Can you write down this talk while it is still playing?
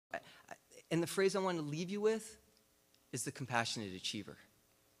And the phrase I want to leave you with is the compassionate achiever.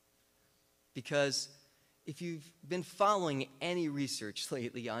 Because if you've been following any research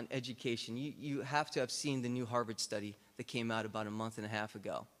lately on education, you have to have seen the new Harvard study that came out about a month and a half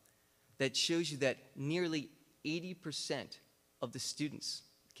ago that shows you that nearly 80% of the students,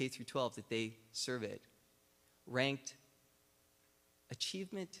 K through 12, that they surveyed, ranked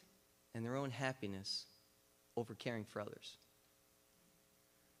achievement and their own happiness over caring for others.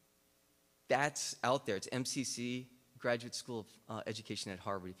 That's out there. It's MCC, Graduate School of Education at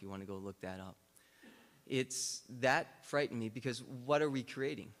Harvard, if you want to go look that up. That frightened me because what are we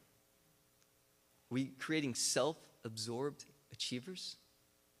creating? Are we creating self-absorbed achievers?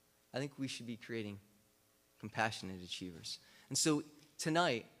 I think we should be creating compassionate achievers. And so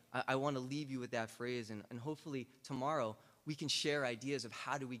tonight, I want to leave you with that phrase, and hopefully tomorrow we can share ideas of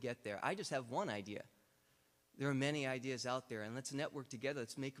how do we get there. I just have one idea. There are many ideas out there, and let's network together.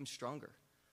 Let's make them stronger.